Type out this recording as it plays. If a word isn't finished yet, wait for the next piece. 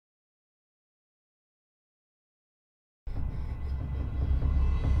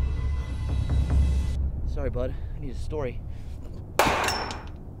Sorry, bud. I need a story.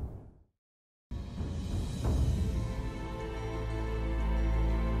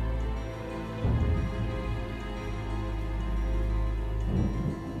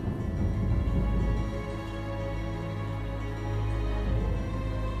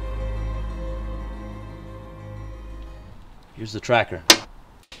 Here's the tracker.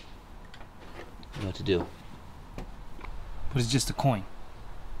 You know what to do. But it's just a coin.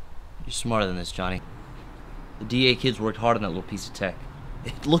 You're smarter than this, Johnny. The DA kids worked hard on that little piece of tech.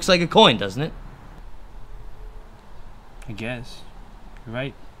 It looks like a coin, doesn't it? I guess. You're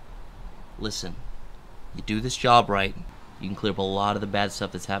right. Listen, you do this job right, you can clear up a lot of the bad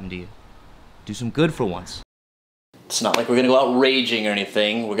stuff that's happened to you. Do some good for once. It's not like we're gonna go out raging or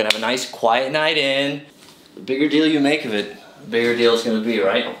anything. We're gonna have a nice, quiet night in. The bigger deal you make of it, the bigger deal it's gonna be,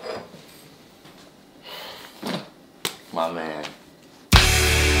 right? My man.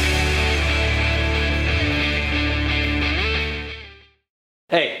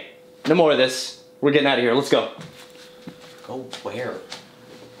 Hey, no more of this. We're getting out of here. Let's go. Go where?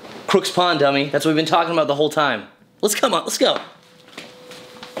 Crook's Pond, dummy. That's what we've been talking about the whole time. Let's come on. Let's go.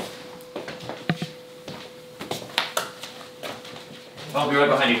 I'll be right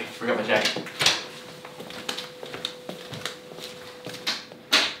behind you. Forgot my jacket.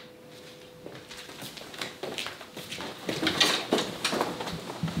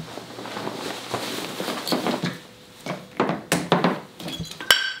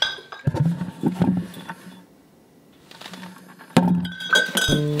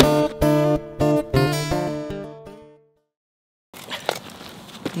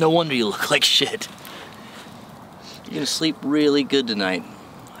 No wonder you look like shit. You're gonna sleep really good tonight.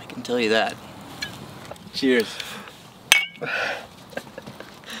 I can tell you that. Cheers.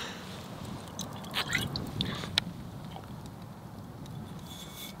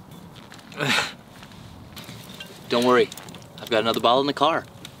 Don't worry. I've got another bottle in the car.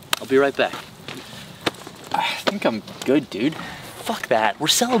 I'll be right back. I think I'm good, dude. Fuck that. We're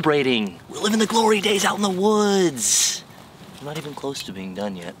celebrating. We're living the glory days out in the woods. I'm not even close to being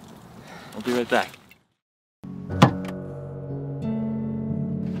done yet. I'll be right back.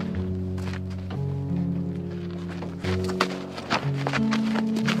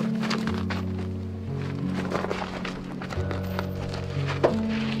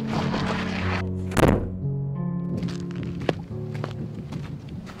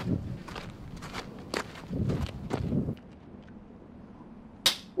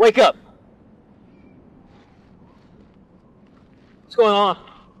 Wake up! What's going on?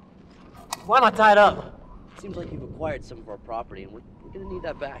 Why am I tied up? Seems like you've acquired some of our property, and we're gonna need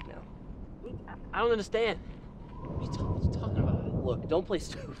that back now. I don't understand. What are you talking about? Look, don't play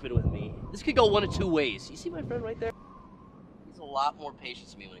stupid with me. This could go one of two ways. You see my friend right there? He's a lot more patient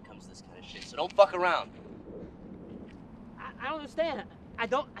than me when it comes to this kind of shit, so don't fuck around. I don't understand. I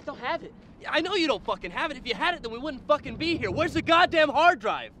don't have it. I know you don't fucking have it. If you had it, then we wouldn't fucking be here. Where's the goddamn hard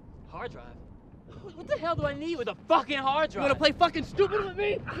drive? Hard drive? What the hell do I need with a fucking hard drive? You wanna play fucking stupid with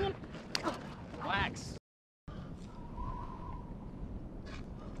me? Relax.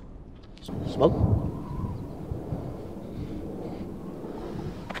 Smoke?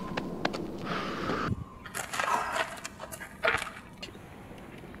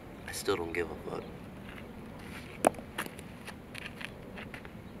 I still don't give a fuck.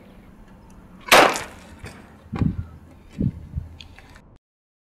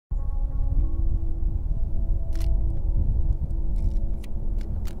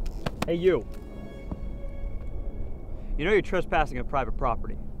 Hey, you. You know you're trespassing on private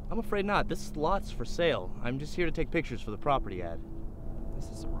property. I'm afraid not. This lot's for sale. I'm just here to take pictures for the property ad. This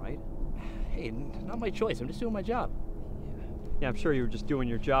isn't right. Hey, not my choice. I'm just doing my job. Yeah, I'm sure you were just doing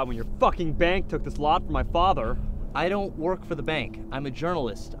your job when your fucking bank took this lot from my father. I don't work for the bank. I'm a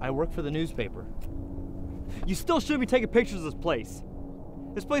journalist. I work for the newspaper. You still shouldn't be taking pictures of this place.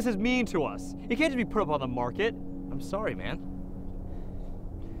 This place is mean to us. It can't just be put up on the market. I'm sorry, man.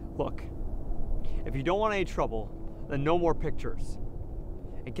 Look, if you don't want any trouble, then no more pictures.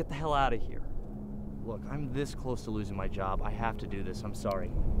 And get the hell out of here. Look, I'm this close to losing my job. I have to do this. I'm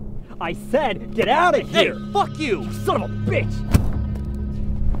sorry. I said, get out of here! Hey, fuck you! You son of a bitch!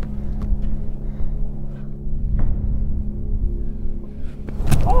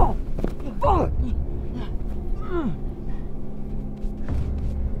 Oh! Fuck!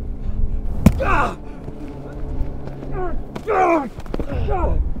 Ah!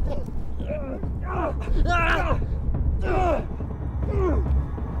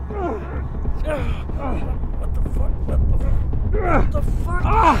 What the fuck? What the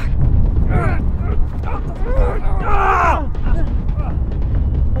fuck?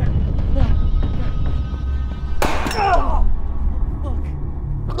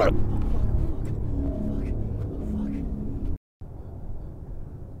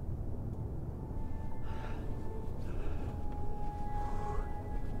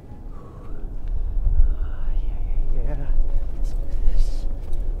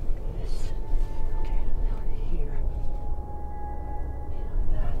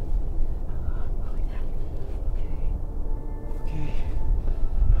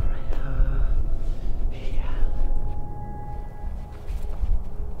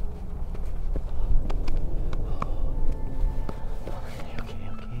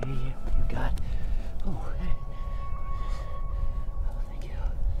 God. Oh, hey. Oh, thank you.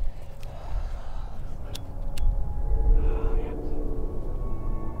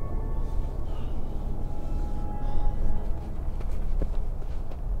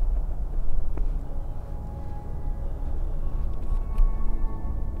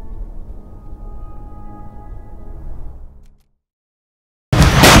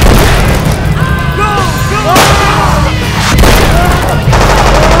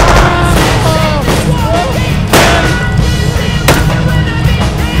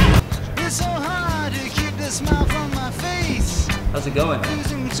 How's it going?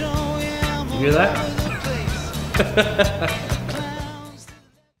 You hear that?